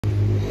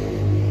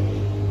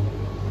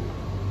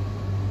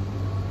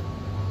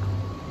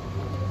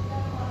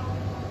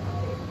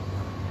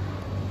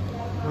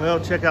Well,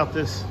 check out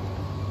this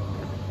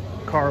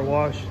car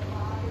wash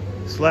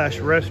slash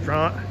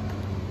restaurant.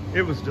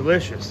 It was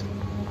delicious.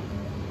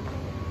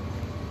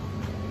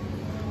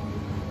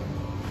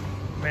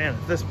 Man,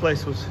 if this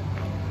place was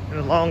in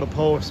a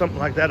Longapo or something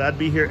like that, I'd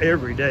be here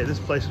every day. This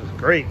place was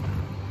great.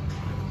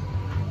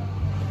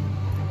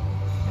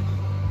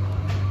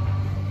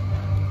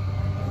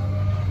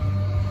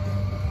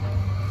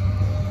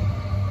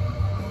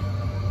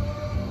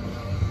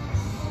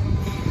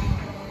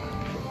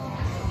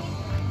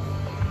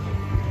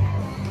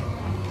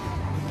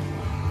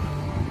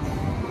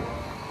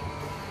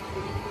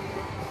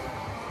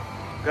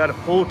 Got a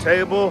pool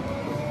table.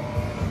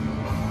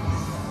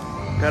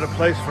 Got a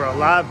place for a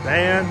live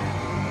band.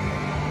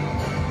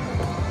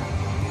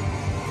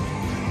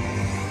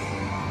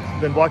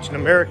 Been watching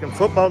American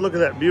football. Look at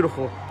that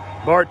beautiful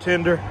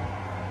bartender.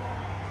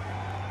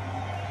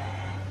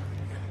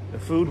 The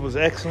food was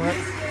excellent.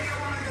 This is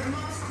one of the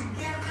most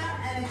together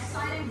and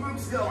exciting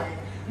groups going.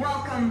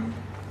 Welcome,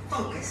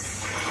 Focus.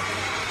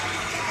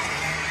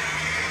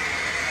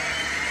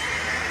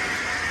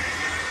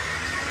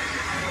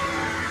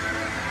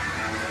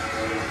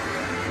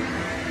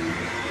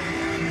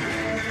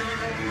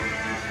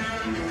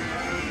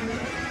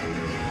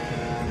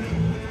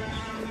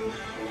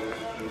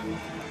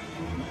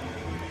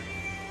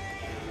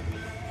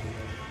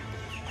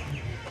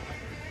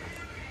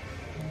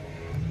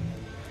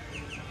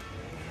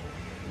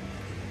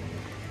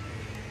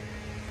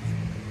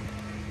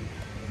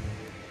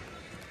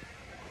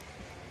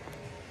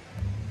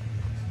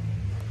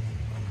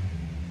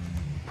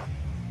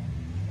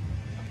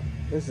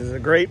 This is a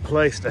great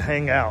place to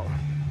hang out.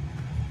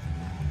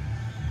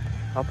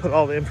 I'll put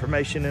all the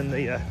information in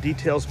the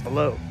details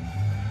below.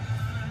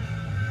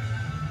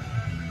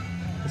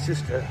 It's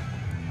just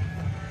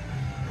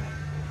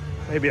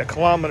maybe a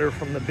kilometer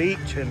from the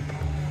beach and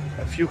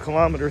a few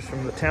kilometers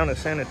from the town of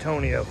San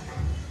Antonio.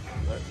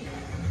 But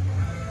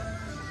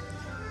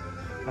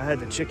I had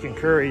the chicken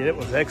curry. It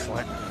was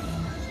excellent.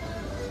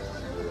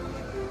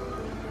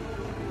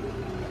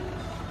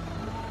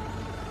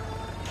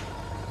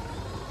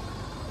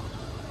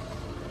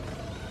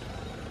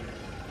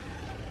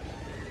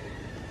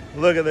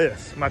 Look at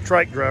this. My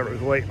trike driver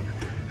is waiting.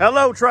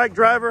 Hello, trike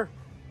driver.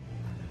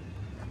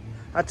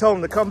 I told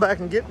him to come back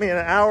and get me in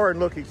an hour, and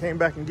look, he came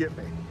back and get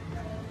me.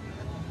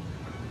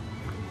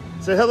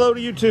 Say hello to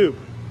YouTube.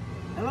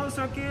 Hello,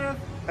 Sir Kev.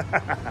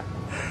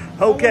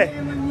 Okay.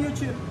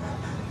 YouTube.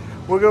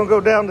 We're going to go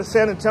down to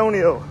San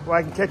Antonio where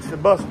I can catch the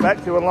bus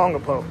back to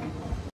Longapo.